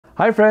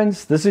Hi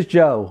friends, this is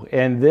Joe,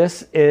 and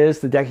this is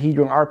the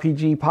Dekahedron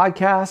RPG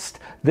podcast.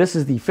 This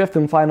is the fifth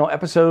and final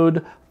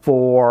episode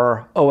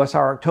for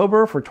OSR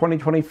October for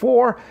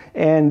 2024,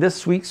 and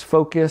this week's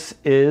focus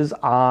is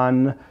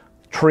on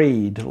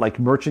trade, like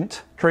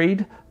merchant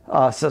trade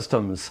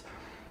systems.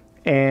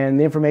 And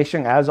the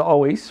information, as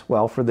always,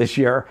 well, for this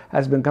year,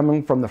 has been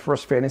coming from the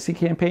first fantasy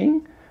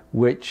campaign,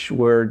 which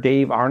were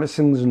Dave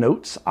Arneson's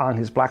notes on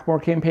his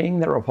Blackmoor campaign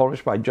that were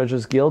published by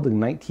Judges Guild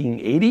in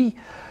 1980.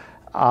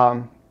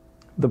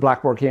 The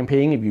Blackmoor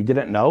campaign, if you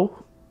didn't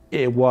know,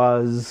 it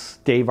was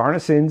Dave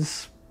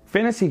Arneson's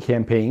fantasy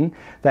campaign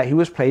that he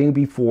was playing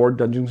before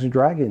Dungeons &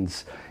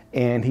 Dragons.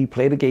 And he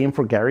played a game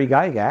for Gary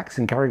Gygax,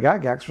 and Gary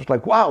Gygax was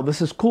like, wow,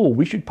 this is cool,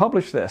 we should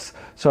publish this.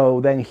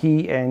 So then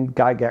he and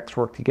Gygax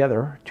worked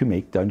together to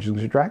make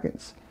Dungeons &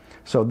 Dragons.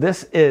 So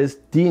this is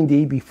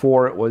D&D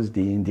before it was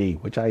D&D,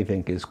 which I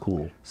think is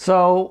cool.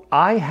 So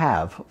I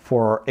have,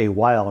 for a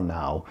while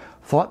now,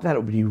 thought that it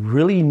would be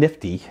really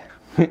nifty.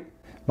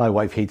 My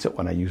wife hates it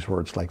when I use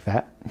words like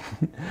that.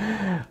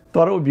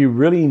 Thought it would be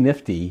really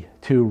nifty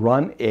to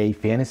run a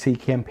fantasy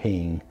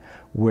campaign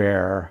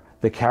where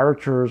the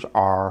characters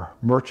are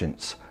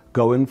merchants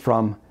going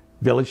from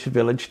village to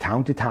village,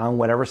 town to town,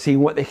 whatever, seeing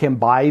what they can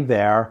buy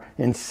there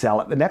and sell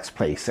at the next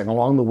place. And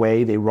along the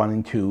way, they run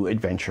into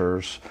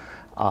adventures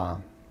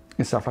and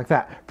stuff like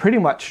that. Pretty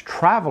much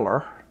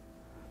Traveler,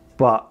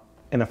 but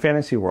in a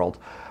fantasy world,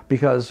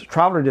 because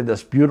Traveler did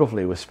this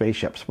beautifully with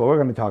spaceships, but we're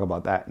going to talk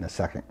about that in a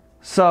second.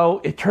 So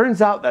it turns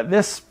out that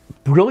this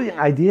brilliant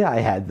idea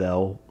I had,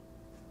 though,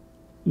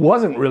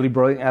 wasn't really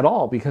brilliant at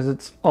all, because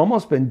it's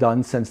almost been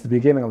done since the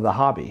beginning of the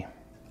hobby.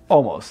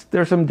 Almost.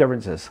 There's some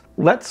differences.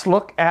 Let's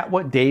look at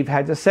what Dave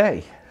had to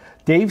say.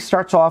 Dave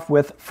starts off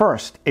with,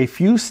 first, a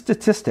few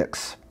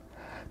statistics.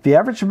 The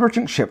average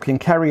merchant ship can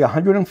carry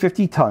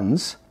 150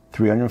 tons,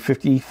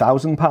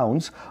 350,000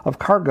 pounds, of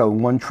cargo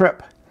in one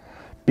trip.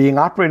 Being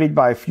operated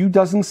by a few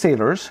dozen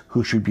sailors,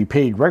 who should be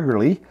paid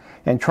regularly,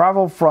 and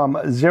travel from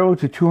 0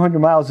 to 200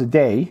 miles a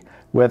day,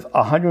 with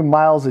 100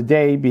 miles a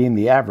day being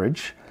the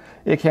average,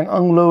 it can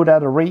unload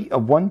at a rate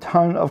of 1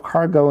 ton of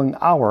cargo an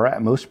hour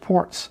at most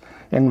ports,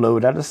 and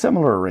load at a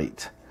similar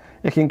rate.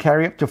 It can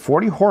carry up to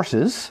 40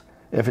 horses,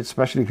 if it's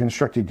specially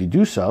constructed to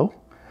do so,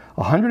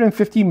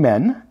 150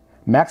 men,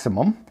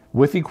 maximum,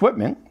 with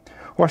equipment,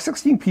 or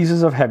 16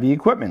 pieces of heavy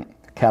equipment,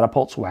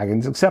 catapults,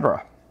 wagons,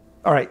 etc.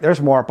 All right, there's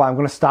more, but I'm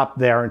going to stop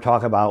there and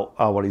talk about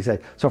what he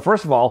said. So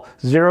first of all,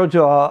 0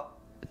 to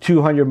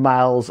 200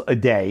 miles a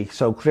day.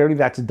 So clearly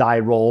that's a die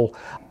roll.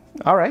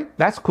 All right,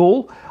 that's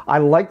cool. I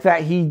like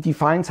that he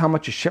defines how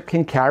much a ship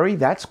can carry.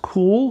 That's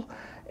cool.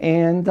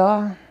 And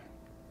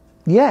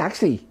yeah,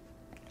 actually,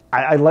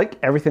 I like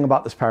everything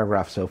about this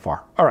paragraph so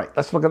far. All right,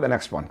 let's look at the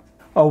next one.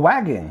 A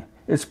wagon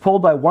is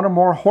pulled by 1 or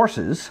more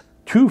horses,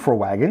 2 for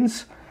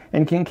wagons,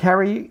 and can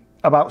carry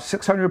about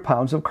 600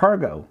 pounds of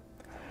cargo.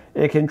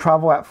 It can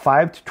travel at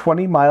 5 to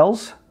 20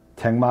 miles,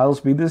 10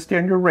 miles be the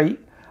standard rate,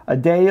 a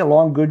day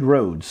along good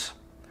roads.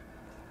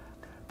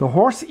 The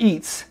horse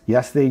eats,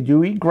 yes, they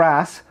do eat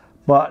grass,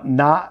 but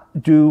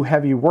not do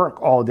heavy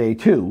work all day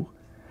too,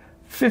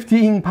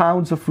 15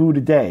 pounds of food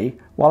a day,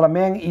 while a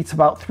man eats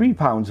about 3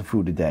 pounds of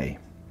food a day.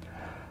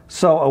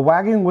 So a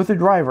wagon with a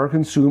driver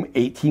consumes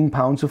 18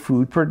 pounds of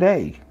food per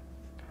day.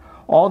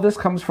 All this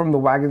comes from the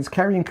wagon's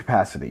carrying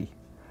capacity.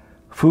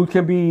 Food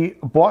can be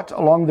bought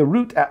along the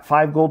route at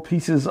 5 gold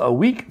pieces a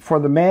week for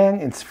the man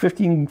and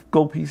 15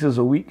 gold pieces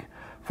a week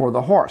for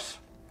the horse.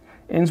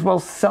 Inns will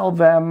sell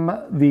them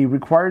the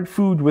required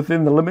food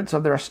within the limits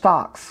of their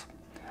stocks.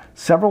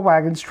 Several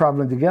wagons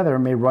traveling together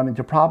may run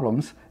into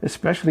problems,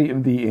 especially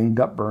if the inn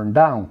got burned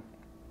down.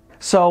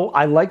 So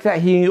I like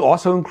that he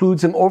also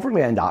includes an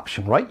overland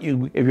option, right?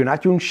 If you're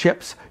not doing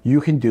ships, you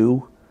can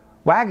do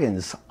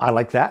wagons. I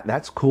like that.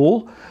 That's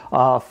cool.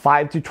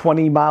 5 to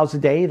 20 miles a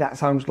day. That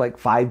sounds like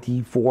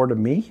 5D4 to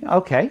me.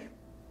 Okay,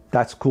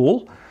 that's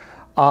cool.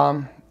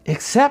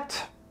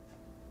 Except,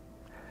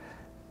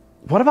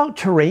 what about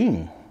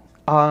terrain?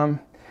 And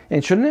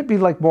shouldn't it be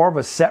like more of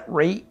a set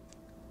rate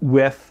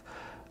with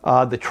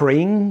the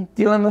terrain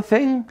dealing the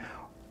thing?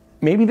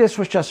 Maybe this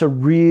was just a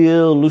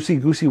real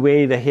loosey-goosey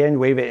way to hand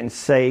wave it and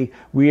say,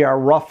 we are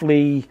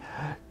roughly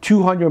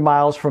 200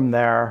 miles from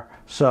there,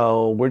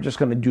 so we're just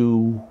going to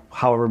do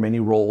however many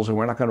rolls, and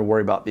we're not going to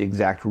worry about the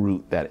exact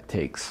route that it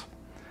takes.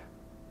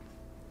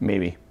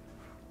 Maybe.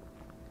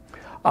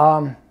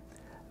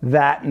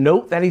 That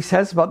note that he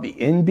says about the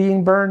inn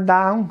being burned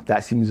down,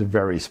 that seems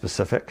very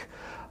specific.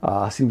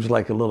 Seems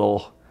like a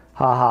little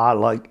haha,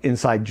 like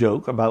inside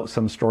joke about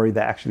some story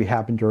that actually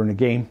happened during the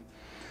game.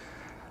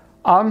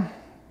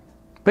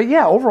 But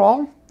yeah,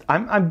 overall,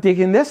 I'm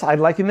digging this. I'm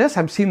liking this.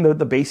 I'm seeing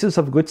the basis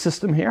of a good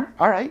system here.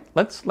 All right,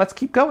 let's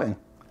keep going.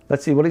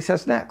 Let's see what he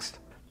says next.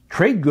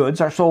 Trade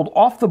goods are sold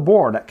off the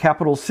board at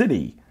Capital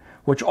City,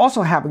 which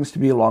also happens to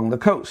be along the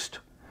coast.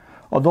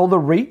 Although the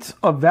rate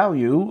of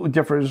value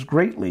differs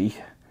greatly,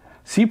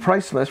 see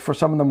price list for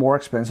some of the more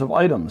expensive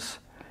items.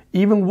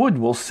 Even wood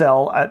will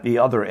sell at the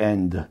other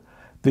end.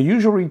 The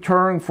usual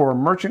return for a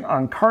merchant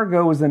on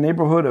cargo is in the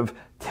neighborhood of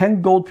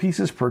 10 gold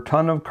pieces per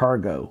ton of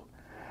cargo.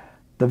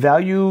 The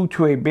value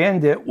to a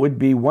bandit would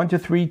be 1 to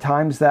 3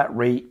 times that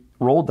rate.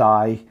 Roll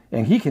die,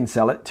 and he can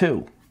sell it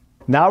too.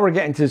 Now we're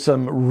getting to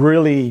some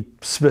really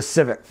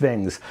specific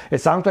things. It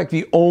sounds like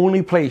the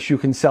only place you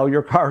can sell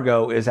your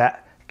cargo is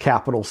at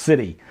Capital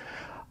City,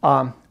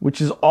 which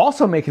is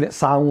also making it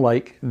sound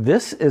like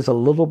this is a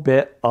little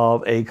bit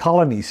of a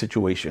colony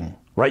situation,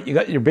 right? You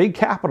got your big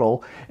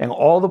capital, and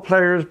all the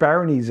players,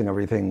 baronies, and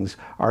everything's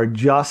are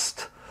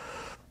just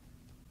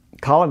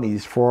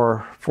colonies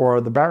for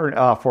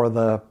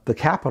the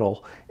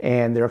capital,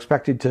 and they're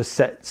expected to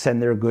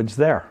send their goods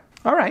there.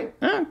 All right,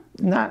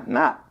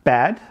 not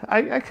bad.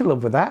 I could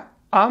live with that.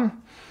 But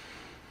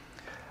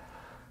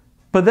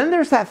then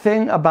there's that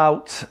thing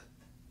about,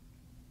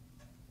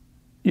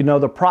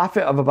 the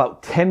profit of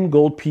about 10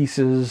 gold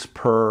pieces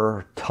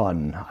per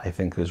ton, I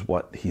think is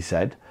what he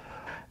said.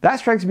 That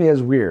strikes me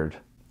as weird,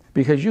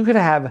 because you could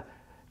have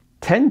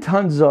 10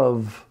 tons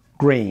of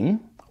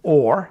grain,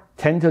 or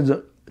 10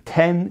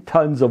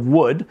 tons of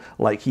wood,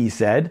 like he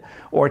said,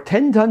 or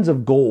 10 tons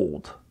of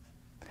gold.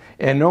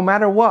 And no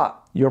matter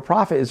what, your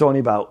profit is only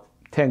about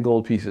 10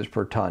 gold pieces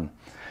per ton.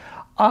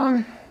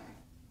 I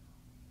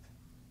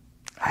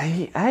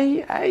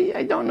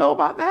don't know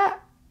about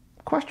that.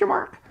 Question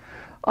mark.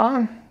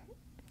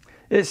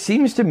 It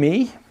seems to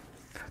me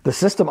the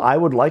system I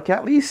would like,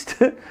 at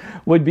least,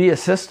 would be a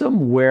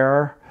system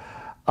where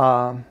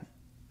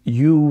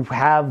you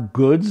have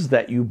goods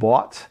that you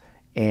bought,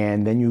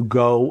 and then you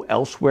go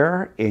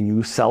elsewhere and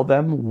you sell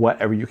them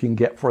whatever you can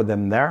get for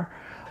them there.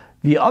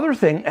 The other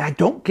thing, I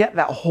don't get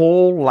that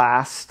whole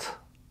last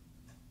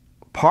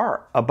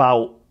part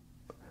about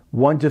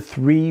 1 to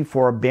 3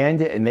 for a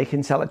bandit and they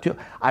can sell it too.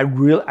 I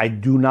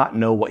do not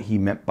know what he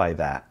meant by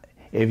that.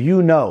 If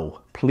you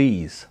know,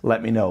 please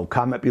let me know.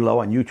 Comment below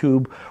on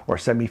YouTube or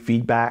send me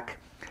feedback.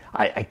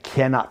 I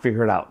cannot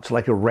figure it out. It's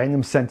like a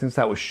random sentence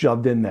that was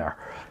shoved in there.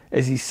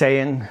 Is he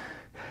saying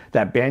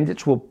that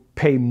bandits will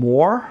pay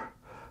more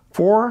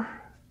for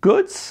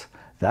goods?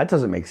 That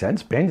doesn't make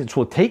sense. Bandits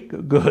will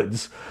take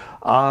goods.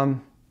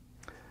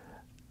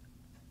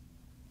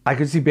 I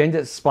could see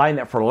bandits buying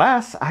it for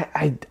less.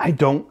 I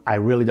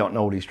really don't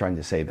know what he's trying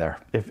to say there.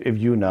 If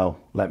you know,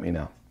 let me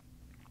know.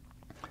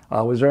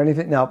 Was there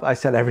anything? No, I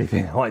said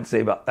everything I wanted to say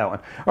about that one.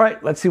 All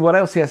right, let's see what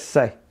else he has to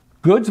say.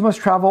 Goods must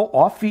travel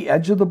off the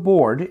edge of the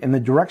board in the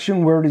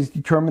direction where it is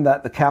determined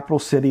that the capital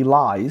city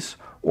lies,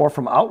 or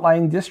from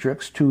outlying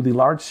districts to the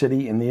large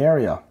city in the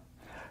area.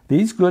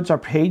 These goods are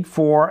paid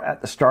for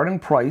at the starting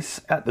price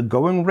at the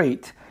going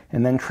rate,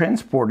 and then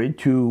transported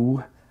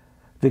to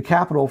the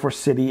capital for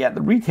city at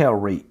the retail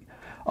rate,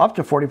 up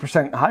to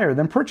 40% higher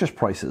than purchase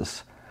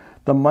prices.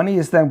 The money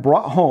is then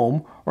brought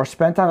home or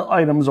spent on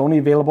items only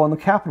available in the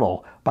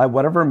capital by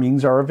whatever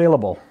means are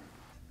available.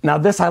 Now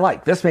this I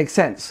like. This makes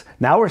sense.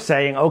 Now we're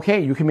saying, okay,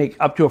 you can make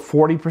up to a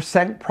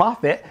 40%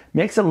 profit.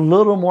 Makes a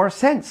little more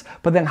sense.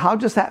 But then how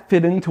does that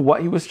fit into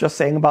what he was just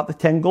saying about the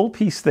 10 gold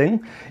piece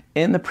thing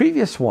in the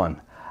previous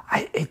one?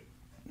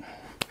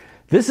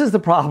 This is the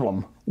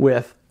problem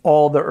with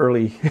all the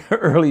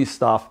early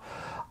stuff.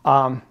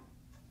 I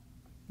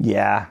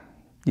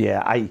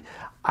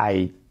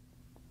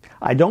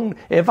don't,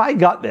 if I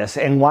got this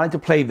and wanted to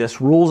play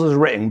this rules as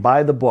written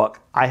by the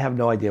book, I have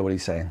no idea what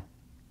he's saying.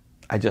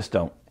 I just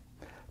don't.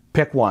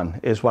 Pick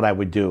one is what I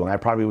would do. And I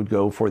probably would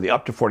go for the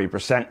up to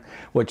 40%,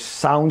 which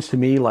sounds to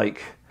me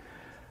like,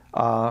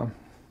 I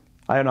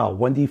don't know,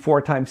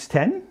 1d4 times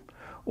 10,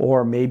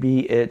 or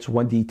maybe it's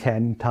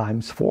 1d10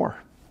 times 4.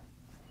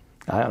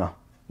 I don't know,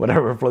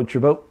 whatever floats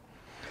your boat.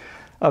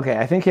 Okay,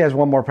 I think he has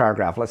one more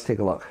paragraph. Let's take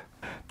a look.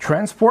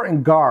 Transport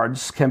and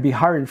guards can be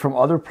hired from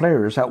other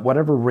players at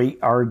whatever rate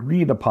are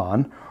agreed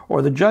upon,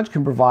 or the judge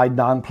can provide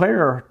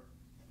non-player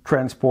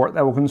transport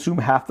that will consume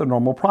half the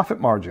normal profit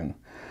margin.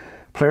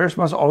 Players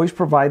must always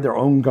provide their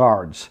own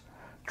guards.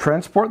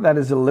 Transport that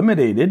is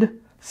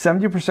eliminated,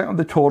 70% of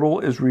the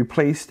total is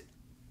replaced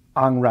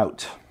en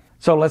route.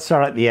 So let's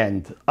start at the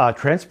end.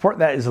 Transport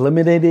that is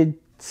eliminated,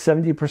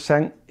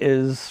 70%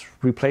 is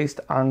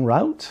replaced en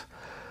route.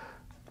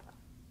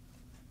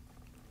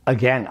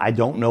 Again, I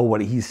don't know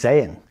what he's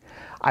saying.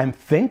 I'm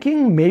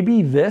thinking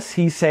maybe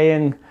he's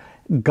saying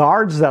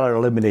guards that are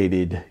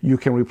eliminated, you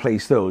can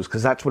replace those,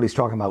 because that's what he's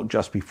talking about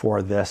just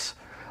before this.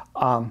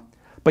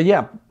 But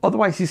yeah,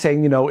 otherwise he's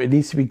saying, it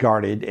needs to be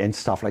guarded and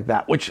stuff like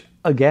that, which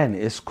again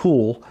is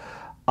cool.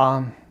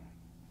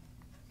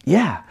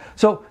 Yeah,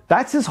 so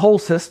that's his whole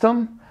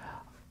system.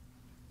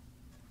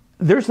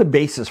 There's the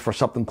basis for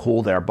something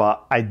cool there,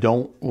 but I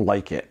don't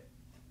like it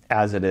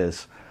as it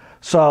is.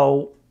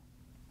 So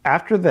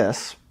after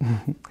this,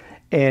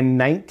 in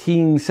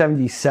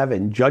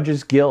 1977,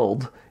 Judges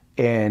Guild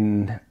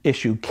in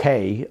issue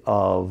K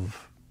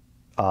of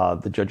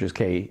the Judges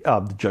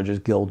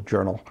Guild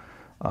Journal,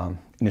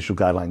 Initial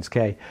Guidelines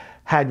K,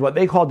 had what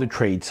they called the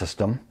trade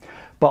system.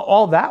 But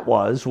all that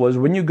was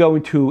when you go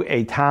into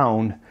a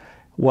town,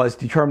 was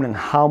determining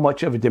how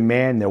much of a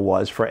demand there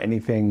was for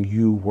anything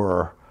you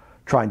were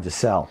trying to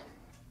sell.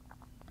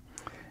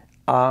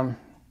 Yeah,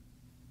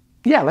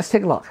 let's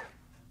take a look.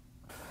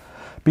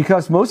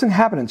 Because most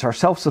inhabitants are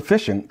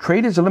self-sufficient,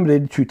 trade is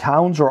limited to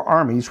towns or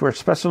armies where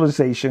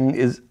specialization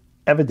is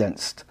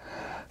evidenced.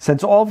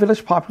 Since all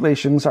village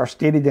populations are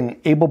stated in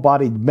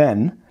able-bodied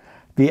men,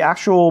 the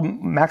actual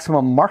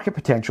maximum market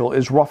potential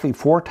is roughly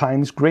 4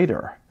 times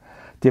greater.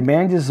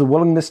 Demand is the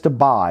willingness to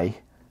buy,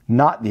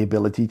 not the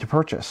ability to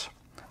purchase.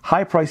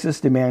 High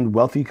prices demand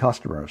wealthy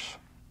customers.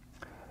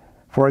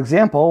 For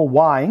example,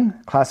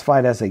 wine,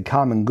 classified as a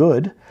common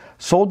good,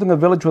 sold in a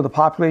village with a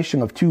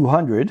population of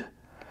 200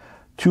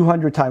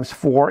 times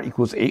 4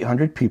 equals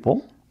 800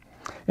 people.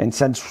 And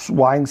since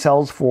wine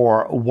sells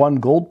for 1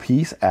 gold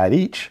piece at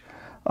each,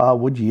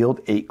 would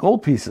yield 8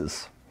 gold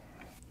pieces.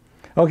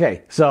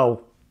 Okay,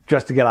 so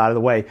just to get out of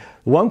the way,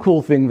 one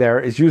cool thing there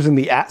is using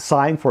the @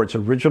 sign for its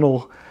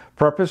original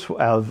purpose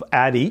of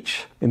at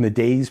each in the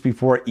days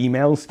before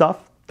email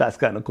stuff. That's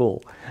kind of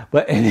cool.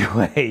 But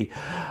anyway,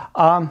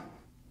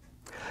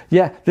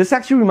 yeah, this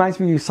actually reminds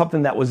me of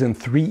something that was in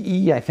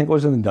 3E. I think it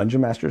was in the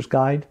Dungeon Master's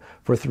Guide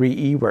for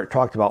 3E, where it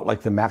talked about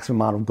like the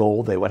maximum amount of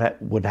gold they would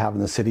have in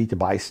the city to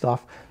buy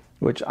stuff,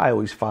 which I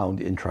always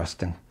found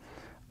interesting.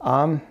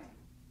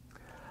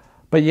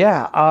 But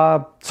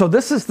yeah, so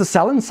this is the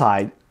selling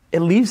side. It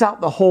leaves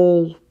out the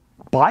whole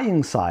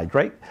buying side,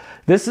 right?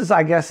 This is,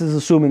 I guess, is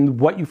assuming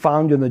what you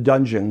found in the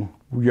dungeon,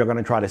 you're going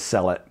to try to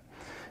sell it.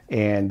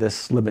 And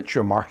this limits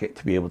your market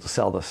to be able to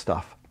sell this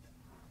stuff.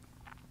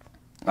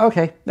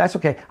 Okay, that's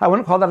okay. I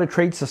wouldn't call that a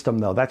trade system,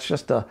 though. That's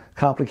just a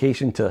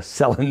complication to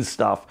selling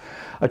stuff.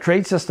 A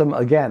trade system,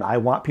 again, I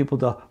want people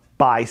to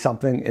buy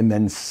something and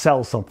then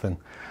sell something.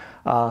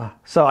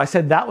 So I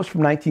said that was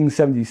from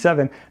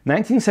 1977.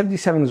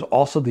 1977 is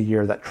also the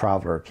year that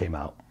Traveller came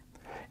out.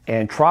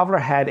 And Traveller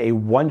had a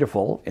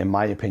wonderful, in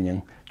my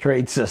opinion,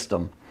 trade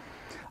system.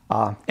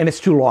 And it's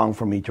too long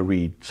for me to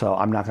read, so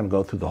I'm not going to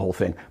go through the whole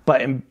thing.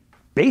 But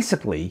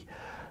basically,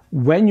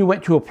 when you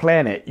went to a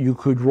planet, you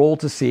could roll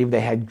to see if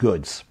they had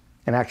goods.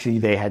 And actually,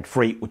 they had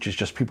freight, which is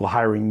just people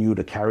hiring you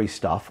to carry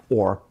stuff,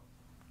 or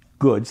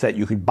goods that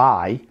you could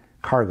buy,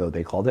 cargo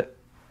they called it,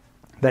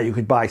 that you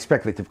could buy,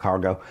 speculative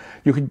cargo.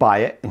 You could buy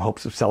it in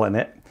hopes of selling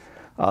it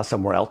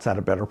somewhere else at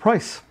a better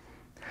price.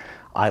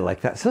 I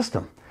like that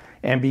system.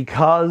 And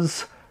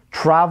because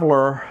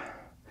Traveller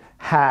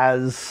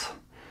has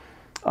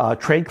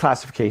trade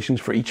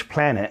classifications for each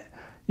planet,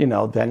 you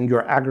know, then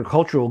your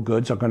agricultural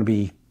goods are going to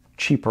be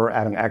cheaper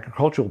at an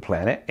agricultural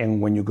planet.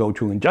 And when you go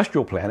to an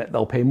industrial planet,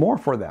 they'll pay more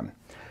for them.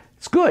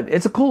 It's good.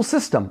 It's a cool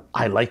system.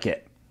 I like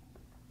it.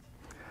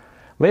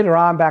 Later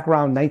on, back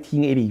around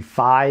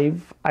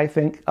 1985, I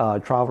think,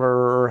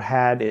 Traveller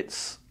had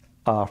its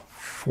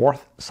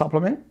 4th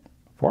supplement.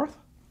 4th?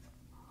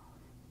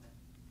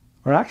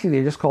 Or actually,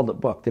 they just called it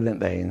book, didn't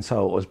they? And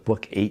so it was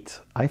book 8,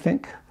 I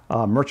think.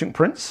 Merchant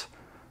Prince,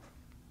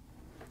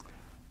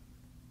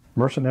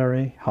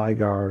 Mercenary, High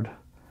Guard,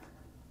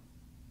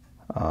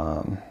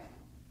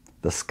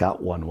 the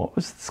Scout one. What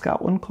was the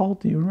Scout one called?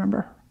 Do you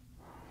remember?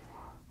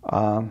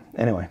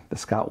 Anyway, the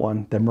Scout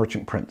one, the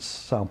Merchant Prince.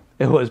 So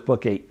it was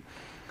book 8.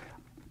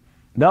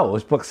 No, it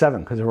was book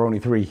 7 because there were only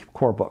 3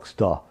 core books.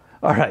 Duh.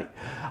 All right.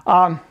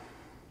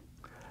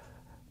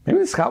 Maybe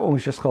the Scout one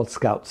was just called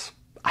Scouts.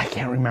 I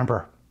can't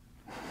remember.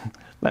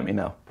 Let me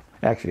know.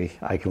 Actually,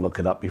 I can look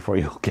it up before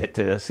you get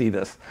to see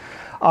this.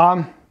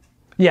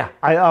 Yeah,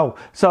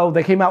 so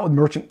they came out with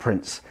Merchant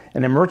Prince.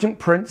 And the Merchant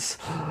Prince,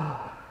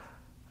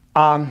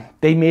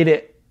 they made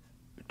it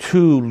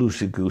too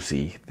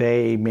loosey-goosey.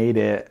 They made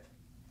it,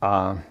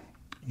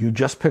 you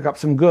just pick up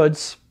some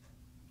goods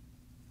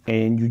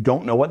and you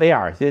don't know what they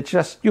are. It's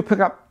just, you pick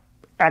up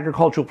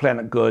agricultural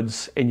planet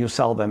goods and you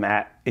sell them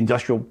at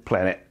industrial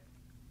planet.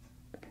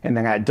 And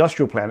then at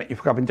industrial planet, you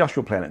pick up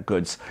industrial planet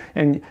goods.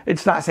 And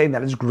it's not saying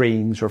that it's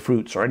grains or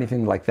fruits or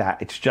anything like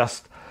that. It's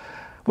just,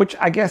 which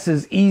I guess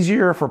is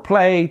easier for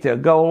play to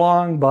go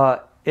along,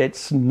 but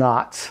it's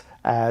not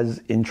as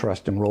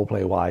interesting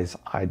roleplay wise,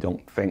 I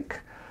don't think.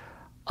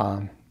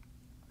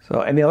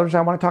 So any others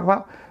I want to talk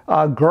about?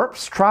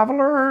 GURPS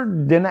Traveller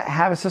didn't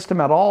have a system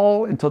at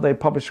all until they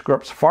published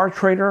GURPS Far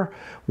Trader,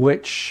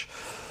 which,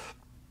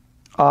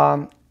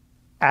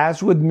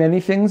 as with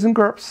many things in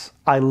GURPS,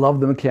 I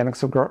love the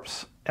mechanics of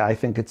GURPS. I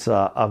think it's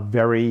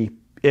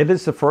it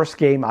is the first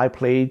game I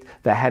played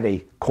that had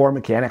a core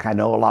mechanic. I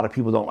know a lot of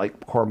people don't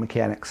like core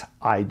mechanics.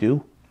 I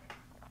do.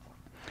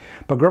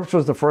 But GURPS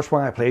was the first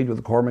one I played with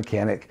a core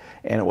mechanic,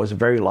 and it was a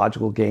very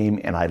logical game,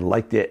 and I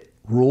liked it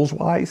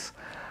rules-wise.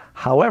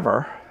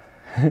 However,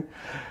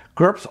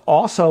 GURPS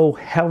also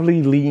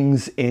heavily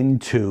leans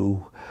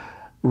into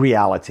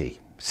reality,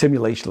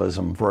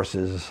 simulationism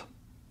versus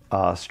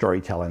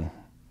storytelling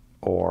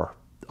or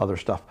other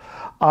stuff.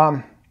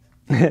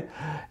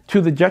 To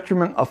the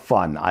detriment of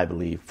fun, I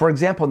believe. For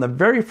example, in the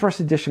very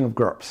first edition of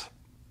GURPS,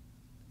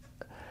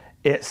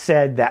 it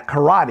said that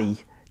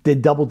karate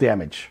did double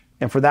damage.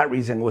 And for that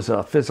reason, it was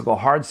a physical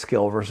hard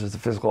skill versus the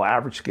physical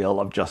average skill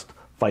of just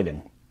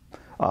fighting,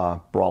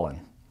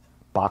 brawling,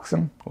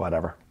 boxing,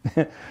 whatever.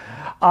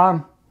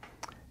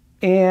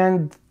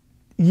 And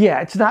yeah,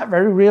 it's not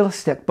very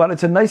realistic, but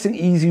it's a nice and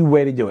easy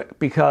way to do it.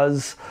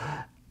 Because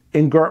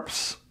in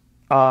GURPS,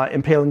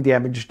 impaling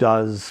damage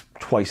does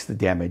twice the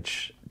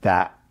damage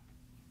that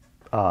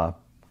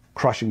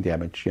crushing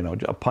damage,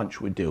 a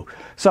punch would do.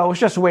 So it's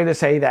just a way to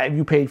say that if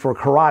you paid for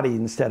karate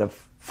instead of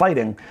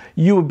fighting,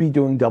 you would be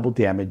doing double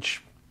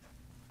damage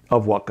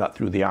of what got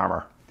through the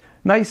armor.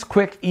 Nice,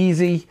 quick,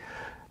 easy.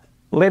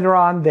 Later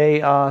on,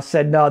 they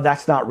said, no,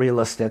 that's not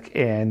realistic,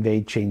 and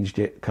they changed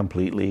it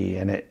completely,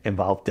 and it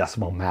involved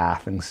decimal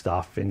math and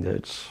stuff,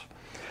 and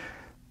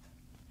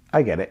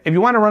I get it. If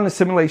you want to run a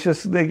simulation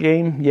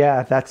game,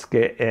 yeah, that's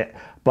it.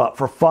 But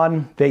for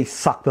fun, they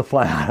suck the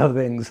fun out of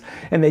things,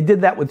 and they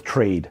did that with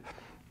trade.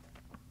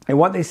 And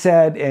what they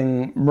said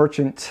in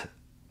merchant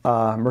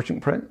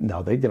print,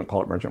 no, they didn't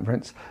call it merchant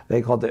prints.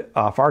 They called it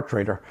Far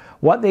Trader.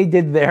 What they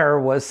did there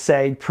was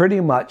say pretty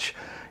much,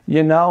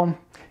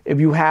 if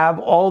you have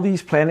all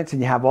these planets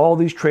and you have all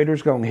these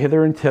traders going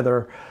hither and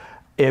thither,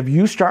 if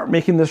you start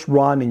making this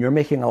run and you're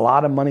making a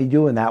lot of money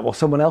doing that, well,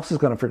 someone else is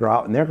going to figure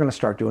out and they're going to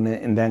start doing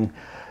it, and then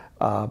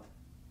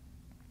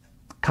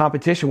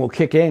competition will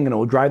kick in and it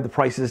will drive the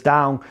prices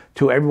down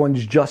to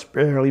everyone's just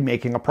barely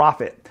making a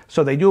profit.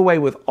 So they do away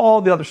with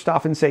all the other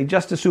stuff and say,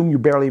 just assume you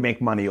barely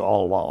make money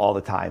all the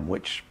time,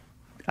 which,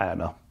 I don't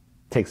know,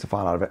 takes the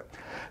fun out of it.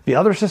 The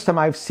other system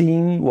I've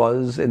seen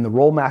was in the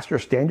Rolemaster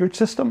standard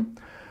system.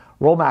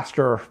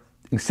 Rolemaster,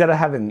 instead of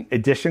having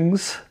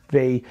additions,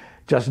 they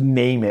just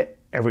name it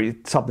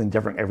something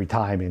different every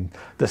time. And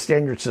the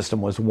standard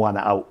system was one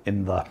out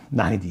in the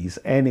 90s.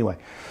 Anyway,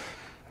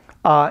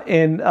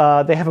 and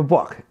they have a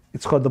book.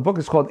 The book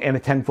is called And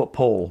a 10-Foot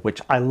Pole, which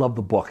I love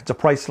the book. It's a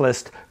price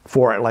list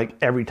for like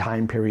every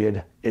time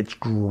period. It's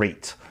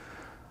great.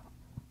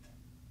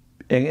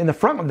 And in the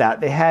front of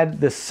that, they had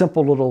this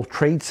simple little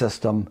trade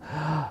system,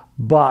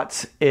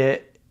 but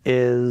it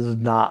is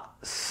not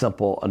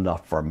simple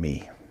enough for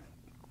me.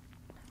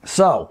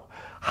 So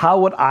how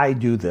would I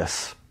do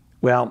this?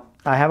 Well,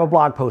 I have a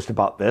blog post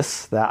about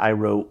this that I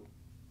wrote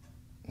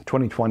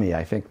 2020,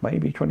 I think,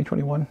 maybe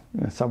 2021,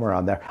 somewhere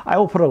around there. I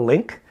will put a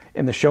link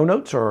in the show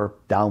notes or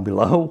down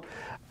below,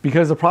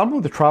 because the problem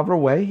with the Traveler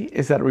Way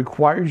is that it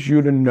requires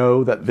you to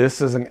know that this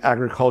is an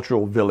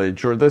agricultural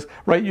village, or this,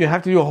 right? You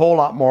have to do a whole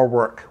lot more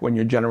work when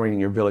you're generating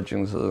your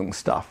villages and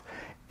stuff.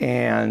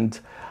 And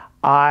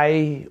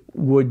I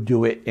would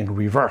do it in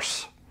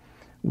reverse,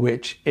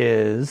 which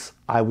is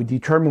I would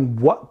determine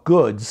what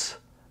goods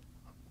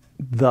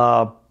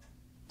the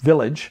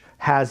village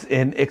has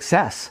in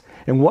excess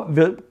and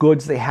what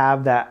goods they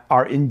have that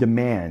are in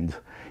demand.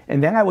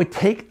 And then I would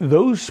take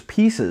those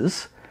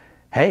pieces,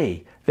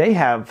 hey, they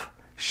have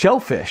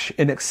shellfish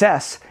in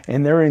excess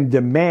and they're in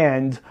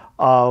demand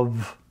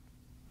of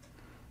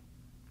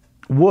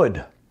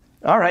wood.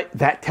 All right,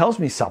 that tells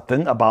me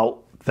something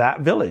about that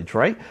village,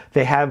 right?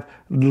 They have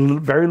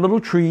very little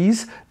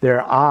trees.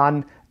 They're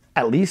on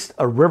at least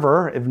a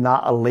river, if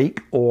not a lake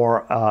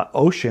or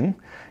ocean.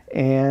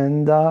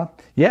 And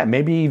yeah,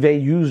 maybe they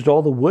used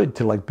all the wood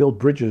to like build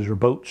bridges or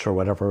boats or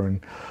whatever.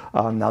 And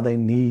now they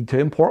need to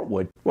import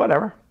wood,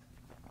 whatever.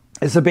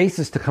 It's the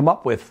basis to come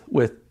up with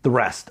the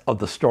rest of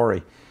the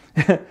story.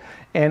 And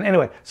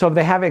anyway, so if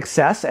they have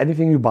excess,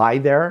 anything you buy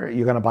there,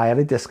 you're going to buy at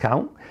a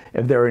discount.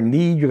 If they're in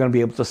need, you're going to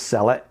be able to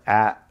sell it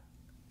at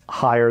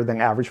higher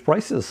than average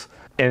prices.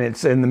 And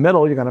it's in the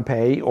middle, you're going to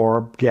pay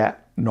or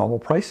get normal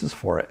prices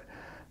for it.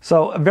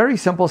 So a very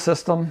simple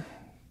system.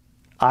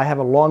 I have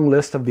a long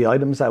list of the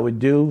items I would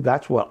do.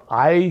 That's what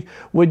I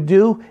would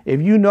do.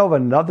 If you know of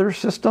another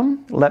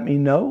system, let me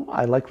know.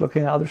 I like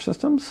looking at other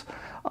systems.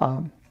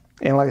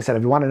 And like I said,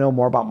 if you want to know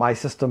more about my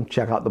system,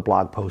 check out the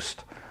blog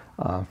post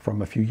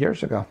from a few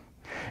years ago.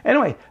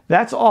 Anyway,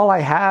 that's all I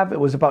have. It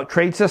was about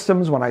trade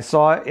systems. When I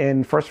saw it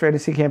in First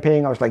Fantasy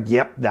Campaign, I was like,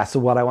 yep, that's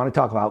what I want to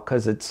talk about,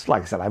 because it's,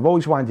 like I said, I've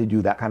always wanted to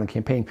do that kind of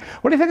campaign.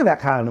 What do you think of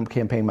that kind of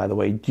campaign, by the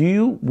way?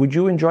 Would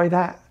you enjoy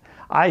that?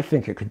 I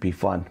think it could be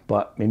fun,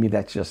 but maybe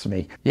that's just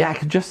me. Yeah, I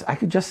could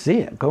just see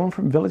it going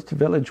from village to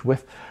village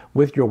with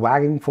your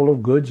wagon full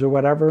of goods or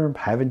whatever,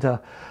 having to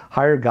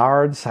hire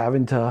guards,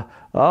 having to,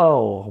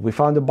 oh, we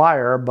found a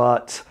buyer,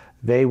 but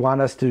they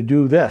want us to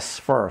do this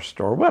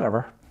first or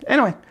whatever.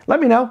 Anyway,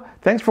 let me know.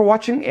 Thanks for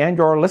watching and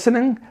or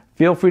listening.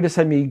 Feel free to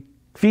send me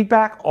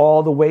feedback.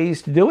 All the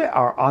ways to do it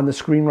are on the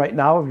screen right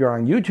now if you're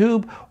on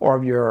YouTube, or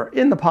if you're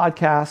in the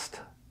podcast.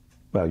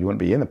 Well, you wouldn't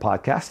be in the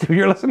podcast if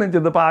you're listening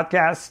to the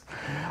podcast.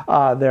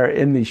 They're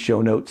in the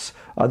show notes.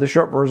 The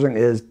short version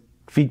is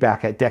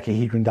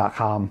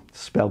feedback@dekahedron.com,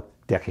 spelled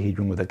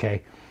dekahedron with a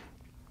K.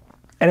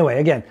 Anyway,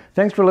 again,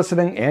 thanks for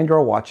listening and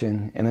or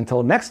watching. And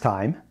until next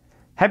time,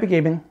 happy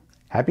gaming,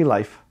 happy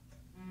life.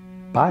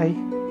 Bye.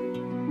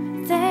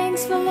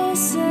 Thanks for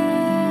listening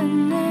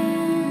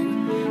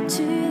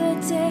to the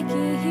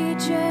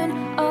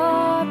Dekahedron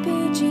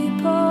RPG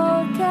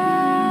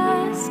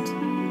podcast.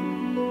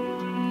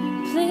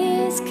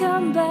 Please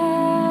come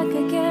back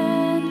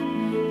again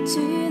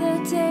to the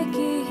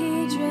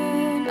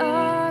Dekahedron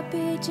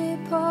RPG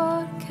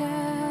podcast.